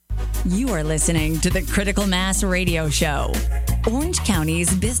You are listening to the Critical Mass Radio Show, Orange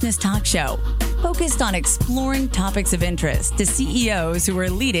County's business talk show, focused on exploring topics of interest to CEOs who are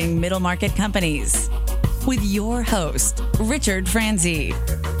leading middle market companies. With your host, Richard Franzi.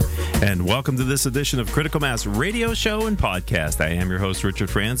 And welcome to this edition of Critical Mass Radio Show and Podcast. I am your host, Richard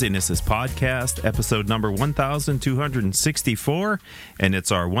Franzi, and this is podcast episode number 1264, and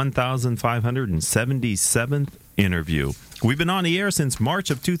it's our 1577th interview. We've been on the air since March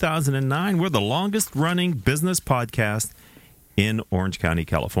of 2009. We're the longest-running business podcast in Orange County,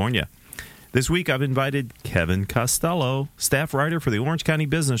 California. This week, I've invited Kevin Costello, staff writer for the Orange County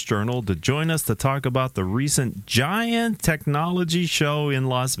Business Journal, to join us to talk about the recent giant technology show in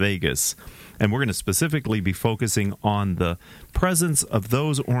Las Vegas. And we're going to specifically be focusing on the presence of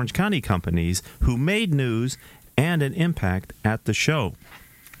those Orange County companies who made news and an impact at the show.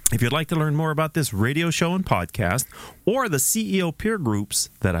 If you'd like to learn more about this radio show and podcast or the CEO peer groups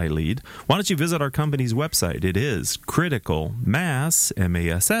that I lead, why don't you visit our company's website? It is criticalmass,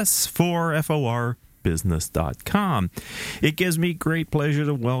 MASS4FOR business.com. It gives me great pleasure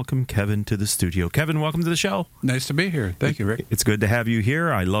to welcome Kevin to the studio. Kevin, welcome to the show. Nice to be here. Thank you, Rick. It's good to have you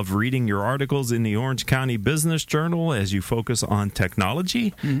here. I love reading your articles in the Orange County Business Journal as you focus on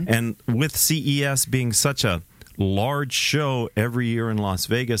technology. Mm-hmm. And with CES being such a large show every year in Las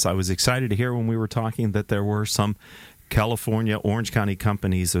Vegas, I was excited to hear when we were talking that there were some California, Orange County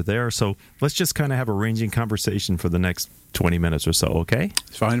companies are there. So let's just kind of have a ranging conversation for the next 20 minutes or so, okay?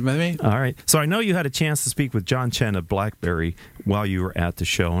 It's fine with me. All right. So I know you had a chance to speak with John Chen of BlackBerry while you were at the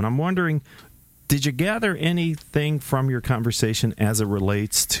show, and I'm wondering, did you gather anything from your conversation as it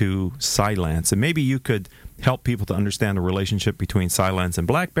relates to Cylance? And maybe you could help people to understand the relationship between Cylance and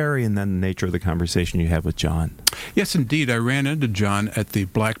BlackBerry and then the nature of the conversation you had with John. Yes, indeed. I ran into John at the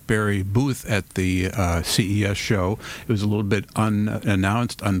BlackBerry booth at the CES show. It was a little bit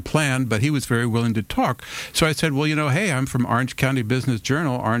unannounced, unplanned, but he was very willing to talk. So I said, well, hey, I'm from Orange County Business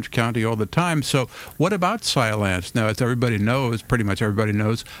Journal, Orange County all the time. So what about Cylance? Now, as everybody knows, pretty much everybody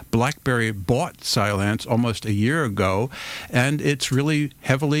knows, BlackBerry bought Cylance almost a year ago, and it's really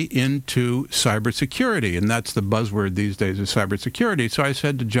heavily into cybersecurity. And that's the buzzword these days, is cybersecurity. So I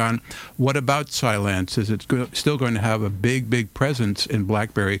said to John, what about Cylance? Is it still going to have a big presence in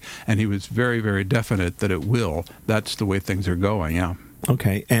BlackBerry? And he was very, very definite that it will. That's the way things are going, yeah.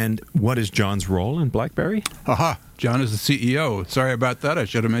 Okay, and what is John's role in BlackBerry? Aha, John is the CEO. Sorry about that. I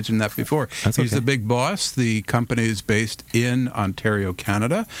should have mentioned that before. That's He's okay. the big boss. The company is based in Ontario,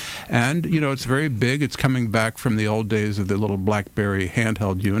 Canada. And, it's very big. It's coming back from the old days of the little BlackBerry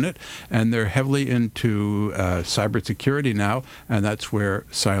handheld unit. And they're heavily into cybersecurity now. And that's where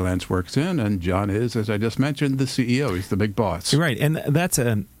Cylance works in. And John is, as I just mentioned, the CEO. He's the big boss. Right, and that's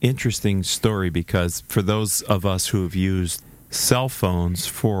an interesting story because for those of us who have used cell phones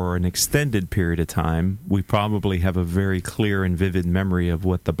for an extended period of time, we probably have a very clear and vivid memory of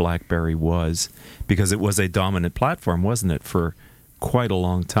what the BlackBerry was, because it was a dominant platform, wasn't it, for quite a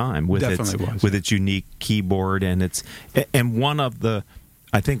long time with its unique keyboard and one of the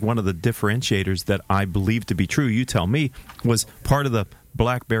differentiators that I believe to be true, you tell me, was part of the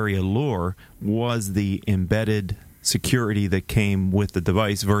BlackBerry allure was the embedded security that came with the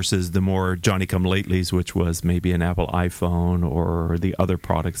device versus the more Johnny-come-latelys, which was maybe an Apple iPhone or the other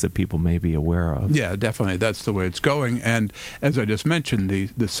products that people may be aware of. Yeah, definitely. That's the way it's going. And as I just mentioned,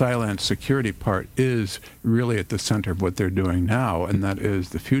 the Cylance security part is really at the center of what they're doing now, and that is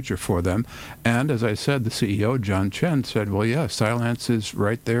the future for them. And as I said, the CEO, John Chen, said, well, yeah, Cylance is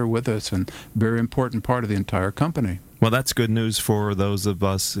right there with us and very important part of the entire company. Well, that's good news for those of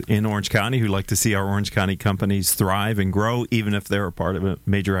us in Orange County who like to see our Orange County companies thrive and grow, even if they're a part of a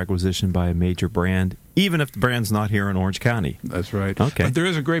major acquisition by a major brand, even if the brand's not here in Orange County. That's right. Okay. But there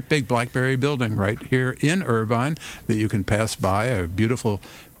is a great big BlackBerry building right here in Irvine that you can pass by, a beautiful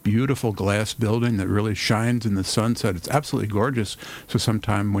glass building that really shines in the sunset. It's absolutely gorgeous. So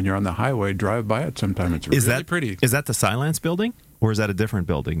sometime when you're on the highway, drive by it sometime. It's really pretty. Is that the Cylance building? Or is that a different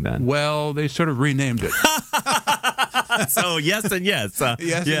building then? Well, they sort of renamed it. So yes and yes.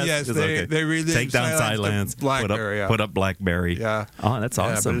 Yes. They renamed Take down Cylance, put up BlackBerry. Yeah. Oh, that's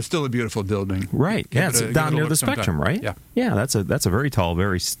awesome. Yeah, but it's still a beautiful building. Right. Yeah, it's down near the Spectrum, right? Yeah. Yeah, that's a very tall,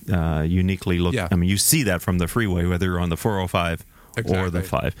 very uniquely looked. Yeah. I mean, you see that from the freeway, whether you're on the 405 Exactly. or the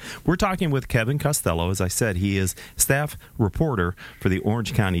 5. We're talking with Kevin Costello. As I said, he is staff reporter for the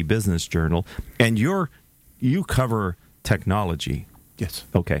Orange County Business Journal, and you cover technology. Yes.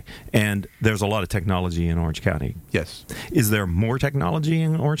 Okay. And there's a lot of technology in Orange County. Yes. Is there more technology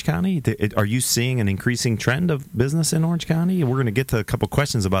in Orange County? Are you seeing an increasing trend of business in Orange County? We're going to get to a couple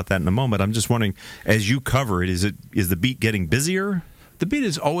questions about that in a moment. I'm just wondering, as you cover it, is the beat getting busier? the beat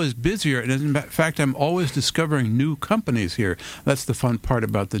is always busier. And in fact, I'm always discovering new companies here. That's the fun part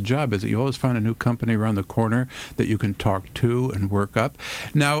about the job, is that you always find a new company around the corner that you can talk to and work up.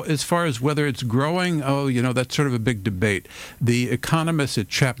 Now, as far as whether it's growing, that's sort of a big debate. The economists at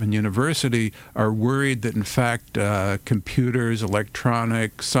Chapman University are worried that, in fact, computers,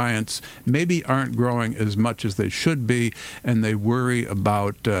 electronics, science maybe aren't growing as much as they should be, and they worry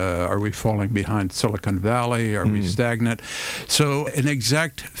about, are we falling behind Silicon Valley? Are we stagnant? So an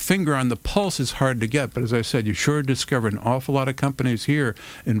exact finger on the pulse is hard to get, but as I said, you sure discover an awful lot of companies here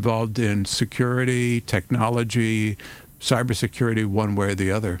involved in security, technology, cybersecurity, one way or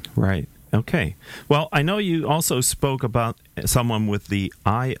the other. Right. Okay. Well, I know you also spoke about someone with the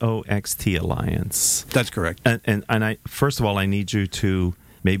IOXT Alliance. That's correct. And I first of all, I need you to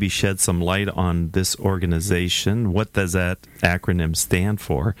maybe shed some light on this organization. What does that acronym stand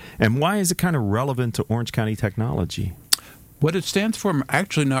for? And why is it kind of relevant to Orange County technology? What it stands for, I'm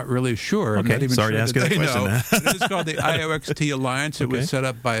actually not really sure. Okay, I'm not even sorry sure to ask you that question. It is called the IOXT Alliance. It was set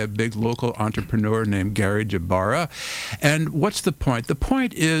up by a big local entrepreneur named Gary Jabara. And what's the point? The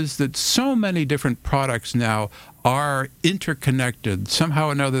point is that so many different products now are interconnected. Somehow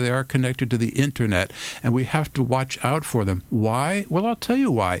or another, they are connected to the internet, and we have to watch out for them. Why? Well, I'll tell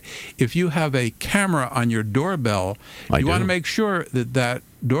you why. If you have a camera on your doorbell, you want to make sure that that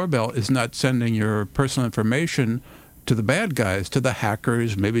doorbell is not sending your personal information to the bad guys, to the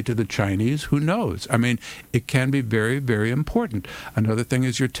hackers, maybe to the Chinese, who knows? I mean, it can be very, very important. Another thing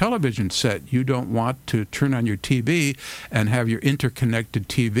is your television set. You don't want to turn on your TV and have your interconnected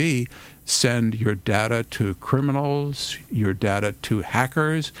TV send your data to criminals, your data to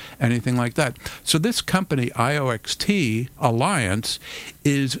hackers, anything like that. So this company, IOXT Alliance,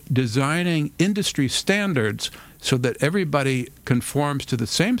 is designing industry standards so that everybody conforms to the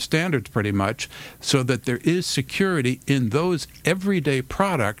same standards pretty much, so that there is security in those everyday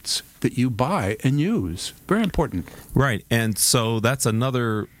products that you buy and use. Very important. Right. And so that's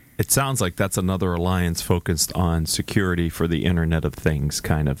another, it sounds like that's another alliance focused on security for the Internet of Things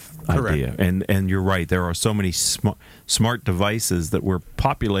kind of idea. Correct. And you're right, there are so many smart devices that we're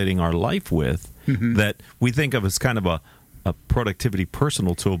populating our life with that we think of as kind of a productivity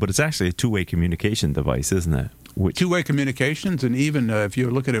personal tool, but it's actually a two-way communication device, isn't it? Two-way communications, and even if you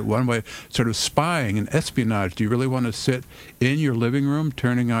look at it one way, sort of spying and espionage. Do you really want to sit in your living room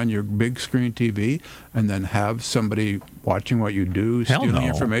turning on your big screen TV and then have somebody watching what you do, stealing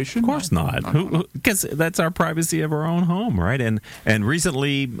information? Of course not. Because that's our privacy of our own home, right? And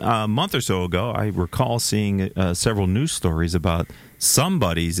recently, a month or so ago, I recall seeing several news stories about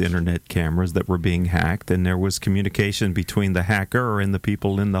somebody's internet cameras that were being hacked, and there was communication between the hacker and the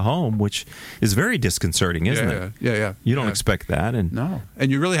people in the home, which is very disconcerting, isn't it? Yeah. You don't expect that. No.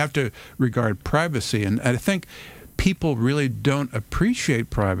 And you really have to regard privacy. And I think people really don't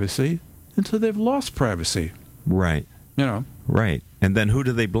appreciate privacy until they've lost privacy. Right. Right. And then who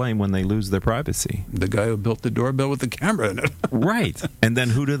do they blame when they lose their privacy? The guy who built the doorbell with the camera in it. Right. And then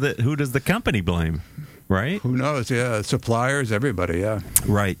who does the company blame? Right? Who knows? Yeah, suppliers, everybody, yeah.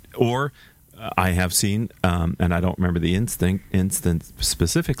 Right. Or I have seen, and I don't remember the instance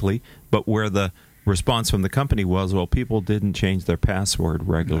specifically, but where the response from the company was, well, people didn't change their password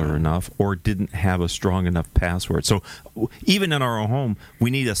regular enough or didn't have a strong enough password. So even in our own home, we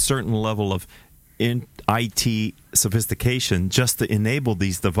need a certain level of IT sophistication just to enable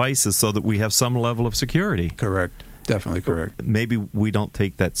these devices so that we have some level of security. Correct. Definitely correct. Maybe we don't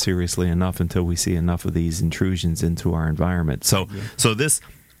take that seriously enough until we see enough of these intrusions into our environment. So this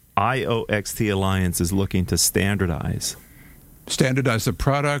IOXT Alliance is looking to standardize the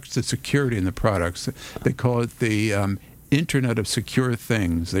products, the security in the products. They call it the Internet of Secure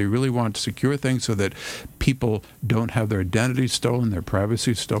Things. They really want secure things so that people don't have their identity stolen, their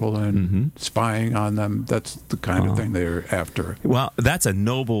privacy stolen, spying on them. That's the kind of thing they're after. Well, that's a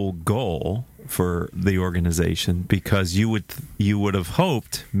noble goal for the organization, because you would have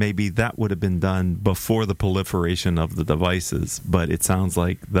hoped maybe that would have been done before the proliferation of the devices, but it sounds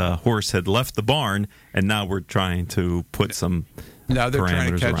like the horse had left the barn, and now we're trying to put some now they're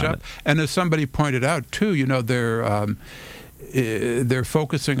trying to catch up. It. And as somebody pointed out too, they're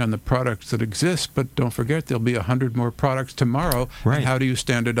focusing on the products that exist, but don't forget there'll be 100 more products tomorrow. Right. And how do you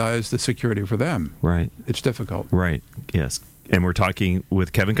standardize the security for them? Right. It's difficult. Right. Yes. And we're talking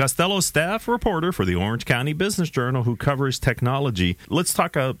with Kevin Costello, staff reporter for the Orange County Business Journal, who covers technology. Let's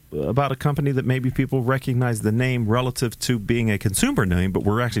talk about a company that maybe people recognize the name relative to being a consumer name, but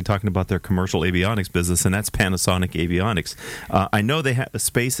we're actually talking about their commercial avionics business, and that's Panasonic Avionics. I know they had a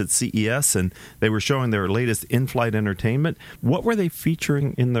space at CES, and they were showing their latest in-flight entertainment. What were they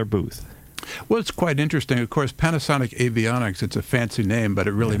featuring in their booth? Well, it's quite interesting. Of course, Panasonic Avionics, it's a fancy name, but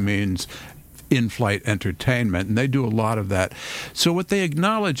it really means in-flight entertainment, and they do a lot of that. So what they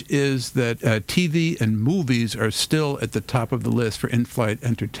acknowledge is that TV and movies are still at the top of the list for in-flight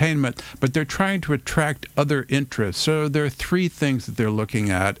entertainment, but they're trying to attract other interests. So there are three things that they're looking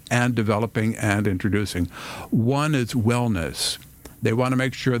at and developing and introducing. One is wellness. They want to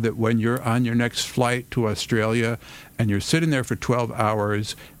make sure that when you're on your next flight to Australia and you're sitting there for 12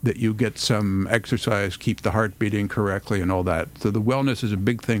 hours, that you get some exercise, keep the heart beating correctly and all that. So the wellness is a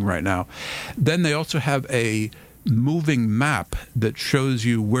big thing right now. Then they also have a moving map that shows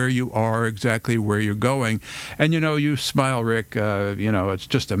you where you are, exactly where you're going. And, you smile, Rick, it's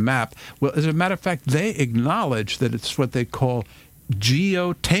just a map. Well, as a matter of fact, they acknowledge that it's what they call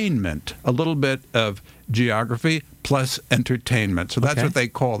geotainment, a little bit of geography plus entertainment. So that's what they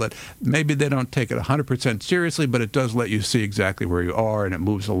call it. Maybe they don't take it 100% seriously, but it does let you see exactly where you are, and it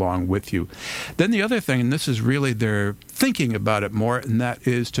moves along with you. Then the other thing, and this is really they're thinking about it more, and that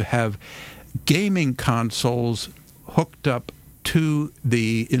is to have gaming consoles hooked up to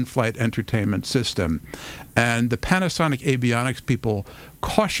the in-flight entertainment system. And the Panasonic Avionics people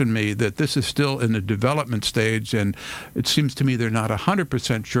caution me that this is still in the development stage, and it seems to me they're not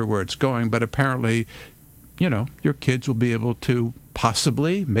 100% sure where it's going, but apparently, your kids will be able to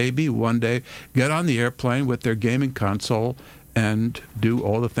possibly, maybe one day, get on the airplane with their gaming console and do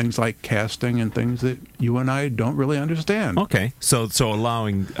all the things like casting and things that you and I don't really understand. Okay, so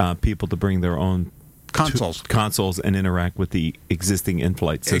allowing people to bring their own consoles and interact with the existing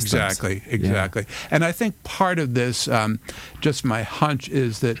in-flight systems. Exactly. Yeah. And I think part of this, just my hunch,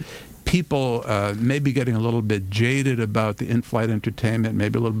 is that people may be getting a little bit jaded about the in-flight entertainment,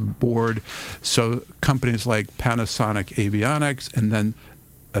 maybe a little bored. So companies like Panasonic Avionics and then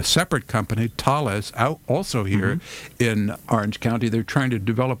a separate company, Thales, also here in Orange County, they're trying to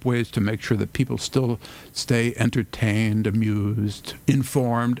develop ways to make sure that people still stay entertained, amused,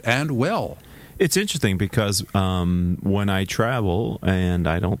 informed, and well. It's interesting because when I travel, and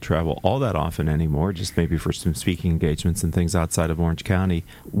I don't travel all that often anymore, just maybe for some speaking engagements and things outside of Orange County,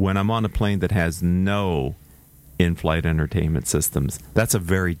 when I'm on a plane that has no in-flight entertainment systems, that's a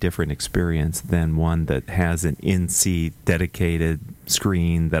very different experience than one that has an in-seat dedicated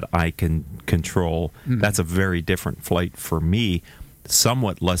screen that I can control. That's a very different flight for me.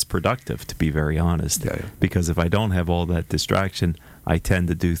 Somewhat less productive, to be very honest, because if I don't have all that distraction, I tend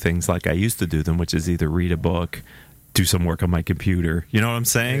to do things like I used to do them, which is either read a book, do some work on my computer. You know what I'm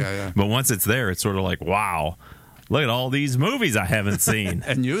saying? Yeah. But once it's there, it's sort of like, wow, look at all these movies I haven't seen.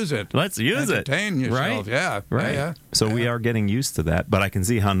 And use it. Let's use it. Entertain yourself. Right? Right. Yeah. So we are getting used to that, but I can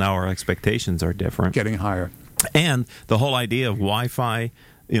see how now our expectations are different. Getting higher. And the whole idea of Wi-Fi,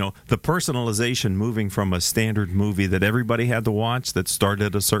 the personalization moving from a standard movie that everybody had to watch that started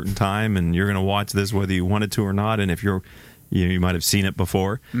at a certain time, and you're going to watch this whether you wanted to or not, and if you might have seen it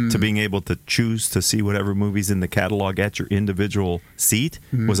before, to being able to choose to see whatever movie's in the catalog at your individual seat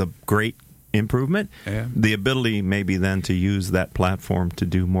was a great improvement. Yeah. The ability maybe then to use that platform to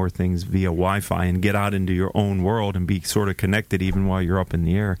do more things via Wi-Fi and get out into your own world and be sort of connected even while you're up in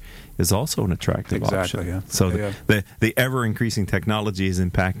the air is also an attractive option. Yeah. So the ever-increasing technology is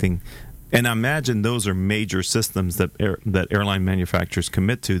impacting, and I imagine those are major systems that airline manufacturers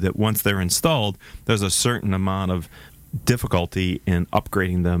commit to, that once they're installed, there's a certain amount of difficulty in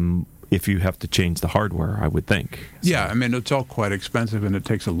upgrading them if you have to change the hardware, I would think. Yeah, I mean, it's all quite expensive, and it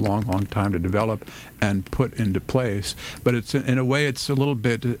takes a long, long time to develop and put into place. But it's in a way, it's a little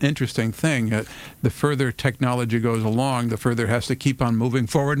bit interesting thing. The further technology goes along, the further it has to keep on moving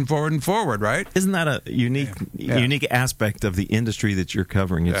forward and forward and forward, right? Isn't that a unique aspect of the industry that you're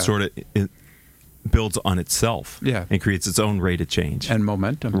covering? It sort of builds on itself and creates its own rate of change. And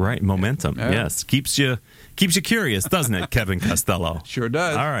momentum. Right, momentum, yes. Keeps you curious, doesn't it, Kevin Costello? Sure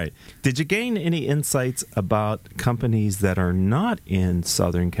does. All right. Did you gain any insights about companies that are not in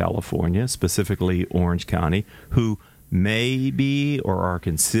Southern California, specifically Orange County, who may be or are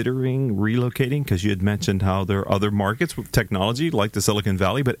considering relocating? Because you had mentioned how there are other markets with technology like the Silicon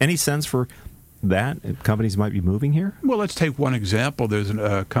Valley, but any sense for that companies might be moving here? Well, let's take one example. There's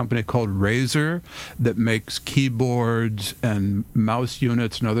a company called Razer that makes keyboards and mouse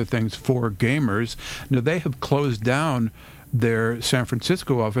units and other things for gamers. Now, they have closed down their San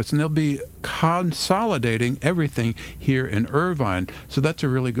Francisco office, and they'll be consolidating everything here in Irvine. So that's a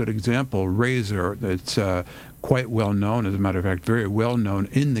really good example. Razer, it's quite well known, as a matter of fact, very well known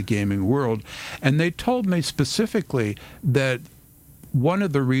in the gaming world. And they told me specifically that one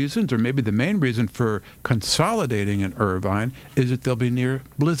of the reasons, or maybe the main reason for consolidating in Irvine, is that they'll be near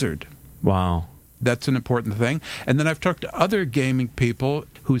Blizzard. Wow. That's an important thing. And then I've talked to other gaming people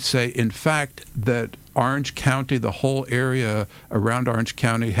who say, in fact, that Orange County, the whole area around Orange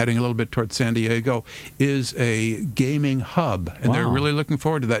County, heading a little bit towards San Diego, is a gaming hub. And they're really looking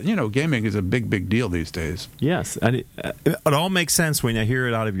forward to that. You know, gaming is a big, big deal these days. Yes. And it all makes sense when I hear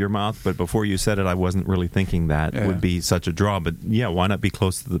it out of your mouth, but before you said it, I wasn't really thinking that would be such a draw. But, yeah, why not be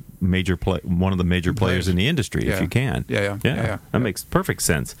close to the one of the major players in the industry if you can? Yeah. That makes perfect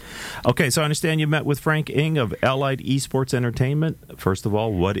sense. Okay, so I understand you met with Frank Ng of Allied Esports Entertainment. First of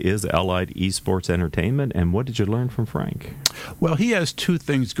all, what is Allied Esports Entertainment, and what did you learn from Frank? Well, he has two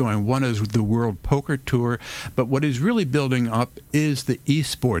things going. One is the World Poker Tour, but what he's really building up is the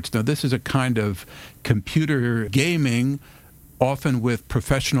esports. Now, this is a kind of computer gaming, often with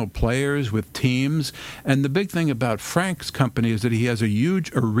professional players, with teams. And the big thing about Frank's company is that he has a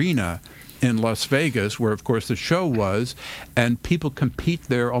huge arena in Las Vegas, where, of course, the show was, and people compete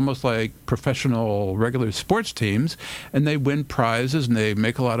there almost like professional regular sports teams, and they win prizes, and they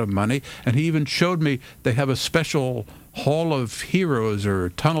make a lot of money. And he even showed me they have a special Hall of Heroes or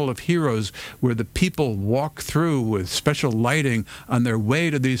Tunnel of Heroes where the people walk through with special lighting on their way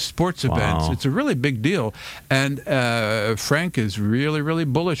to these sports events. It's a really big deal. And Frank is really, really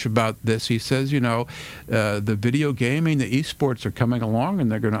bullish about this. He says, the video gaming, the esports are coming along, and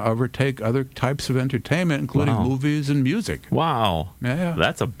they're going to overtake other types of entertainment, including movies and music. Wow. Yeah.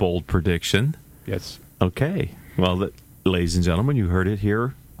 That's a bold prediction. Yes. Okay. Well, ladies and gentlemen, you heard it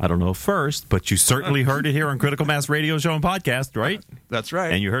here. I don't know first, but you certainly heard it here on Critical Mass Radio Show and Podcast, right? That's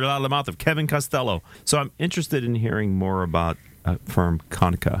right. And you heard it out of the mouth of Kevin Costello. So I'm interested in hearing more about firm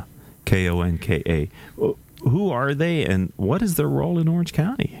Konka, Konka. Who are they, and what is their role in Orange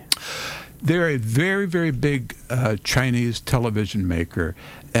County? They're a very, very big Chinese television maker.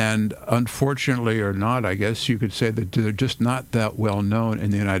 And unfortunately or not, I guess you could say that they're just not that well known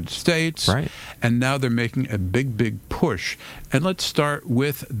in the United States. Right. And now they're making a big, big push. And let's start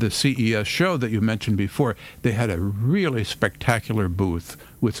with the CES show that you mentioned before. They had a really spectacular booth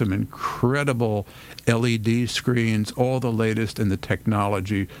with some incredible LED screens, all the latest in the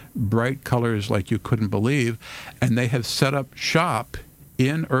technology, bright colors like you couldn't believe. And they have set up shop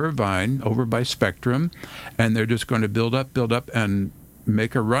in Irvine over by Spectrum, and they're just going to build up and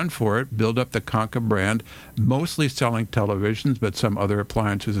make a run for it, build up the Konka brand, mostly selling televisions, but some other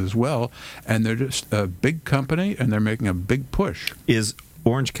appliances as well. And they're just a big company, and they're making a big push. Is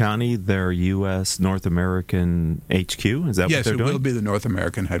Orange County their U.S. North American HQ? Is that what they're doing? Yes, it will be the North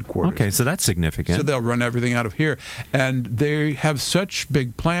American headquarters. Okay, so that's significant. So they'll run everything out of here. And they have such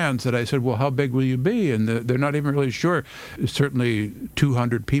big plans that I said, well, how big will you be? And they're not even really sure. Certainly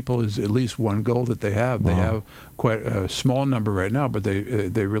 200 people is at least one goal that they have. They have quite a small number right now, but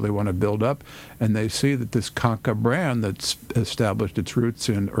they really want to build up. And they see that this Konka brand that's established its roots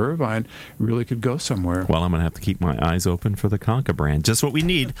in Irvine really could go somewhere. Well, I'm going to have to keep my eyes open for the Konka brand. Just what we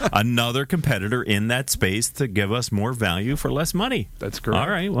need, another competitor in that space to give us more value for less money. That's correct. All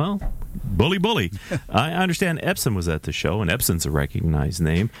right, well, bully. I understand Epson was at the show, and Epson's a recognized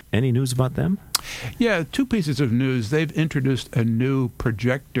name. Any news about them? Yeah, two pieces of news. They've introduced a new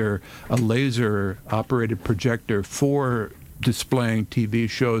projector, a laser-operated projector for displaying TV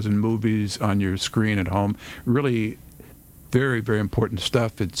shows and movies on your screen at home. Really very, very important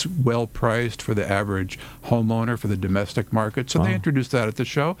stuff. It's well priced for the average homeowner, for the domestic market. So they introduced that at the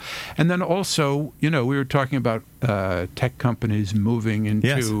show. And then also, we were talking about tech companies moving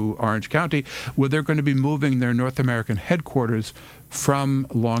into Orange County. Well, they're going to be moving their North American headquarters from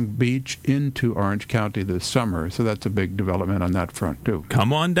Long Beach into Orange County this summer. So that's a big development on that front, too.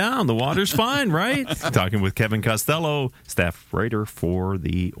 Come on down. The water's fine, right? Talking with Kevin Costello, staff writer for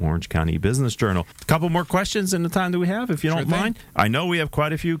the Orange County Business Journal. A couple more questions in the time that we have, if you don't mind. I know we have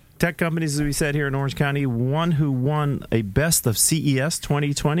quite a few tech companies, as we said, here in Orange County. One who won a Best of CES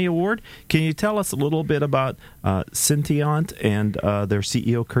 2020 award. Can you tell us a little bit about Syntiant and their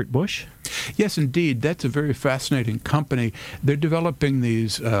CEO, Kurt Busch? Yes, indeed. That's a very fascinating company. They're developing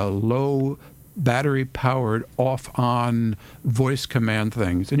these low battery-powered, off-on voice command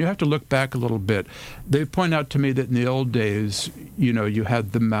things. And you have to look back a little bit. They point out to me that in the old days, you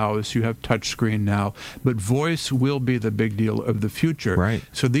had the mouse, you have touchscreen now, but voice will be the big deal of the future. Right.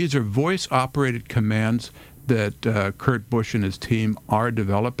 So these are voice-operated commands that Kurt Busch and his team are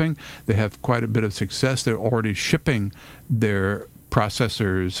developing. They have quite a bit of success. They're already shipping their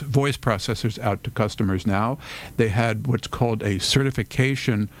voice processors out to customers now. They had what's called a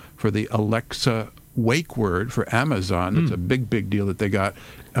certification for the Alexa wake word for Amazon. It's a big, big deal that they got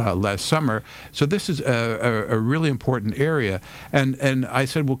last summer. So this is a really important area. And I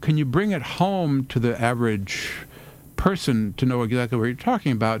said, well, can you bring it home to the average person to know exactly what you're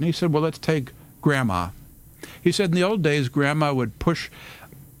talking about? And he said, well, let's take Grandma. He said in the old days, Grandma would push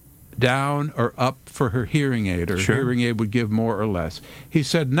down or up for her hearing aid, or Sure. hearing aid would give more or less. He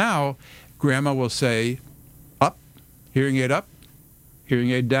said now, Grandma will say up, hearing aid up,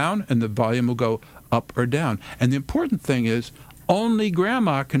 hearing aid down, and the volume will go up or down. And the important thing is, only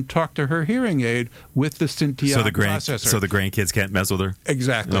Grandma can talk to her hearing aid with the Syntion processor. So the grandkids can't mess with her?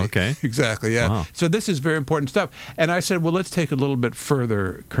 Exactly. Okay. Exactly, yeah. Wow. So this is very important stuff. And I said, well, let's take it a little bit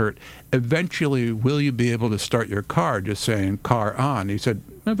further, Kurt. Eventually, will you be able to start your car just saying car on? He said,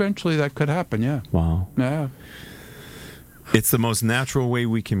 eventually that could happen, yeah. Wow. Yeah. It's the most natural way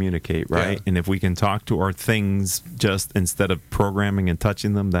we communicate, right? Yeah. And if we can talk to our things just instead of programming and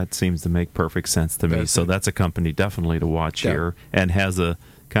touching them, that seems to make perfect sense to me. That's So it. that's a company definitely to watch Yeah. here, and has a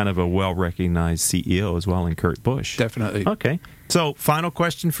kind of a well-recognized CEO as well in Kurt Busch. Definitely. Okay. So final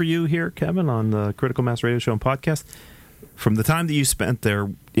question for you here, Kevin, on the Critical Mass Radio Show and podcast. From the time that you spent there,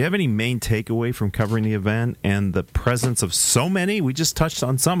 do you have any main takeaway from covering the event and the presence of so many, we just touched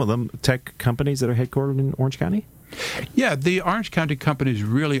on some of them, tech companies that are headquartered in Orange County? Yeah, the Orange County companies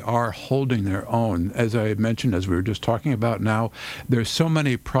really are holding their own. As I mentioned, as we were just talking about now, there's so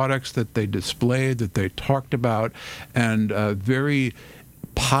many products that they displayed, that they talked about, and very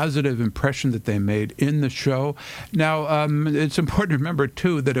positive impression that they made in the show. Now, it's important to remember,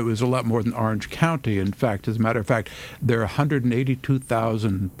 too, that it was a lot more than Orange County. In fact, as a matter of fact, there are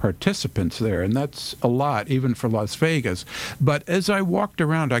 182,000 participants there, and that's a lot, even for Las Vegas. But as I walked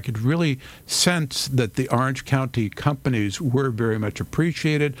around, I could really sense that the Orange County companies were very much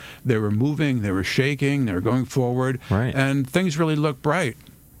appreciated. They were moving, they were shaking, they were going forward, Right. and things really look bright.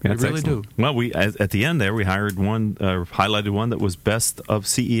 That's They really excellent. do. Well, we at the end there, we highlighted one that was best of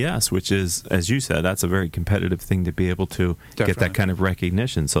CES, which is, as you said, that's a very competitive thing to be able to get Definitely. that kind of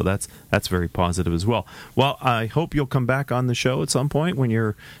recognition. So that's very positive as well. Well, I hope you'll come back on the show at some point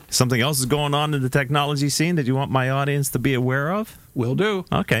when something else is going on in the technology scene that you want my audience to be aware of. Will do.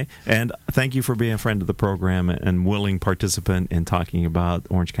 Okay. And thank you for being a friend of the program and willing participant in talking about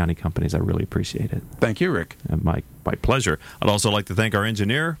Orange County companies. I really appreciate it. Thank you, Rick. And my pleasure. I'd also like to thank our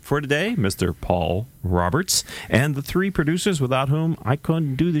engineer for today, Mr. Paul Roberts, and the three producers without whom I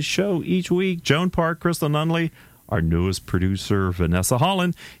couldn't do the show each week, Joan Park, Crystal Nunley, our newest producer, Vanessa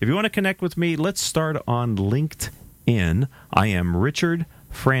Holland. If you want to connect with me, let's start on LinkedIn. I am Richard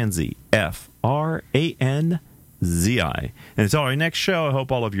Franzi, Franzi. And until our next show, I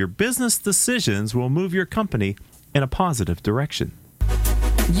hope all of your business decisions will move your company in a positive direction.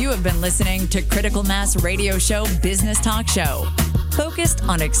 You have been listening to Critical Mass Radio Show Business Talk Show, focused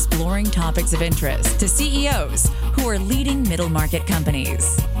on exploring topics of interest to CEOs who are leading middle market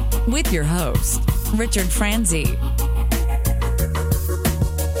companies. With your host, Richard Franzi.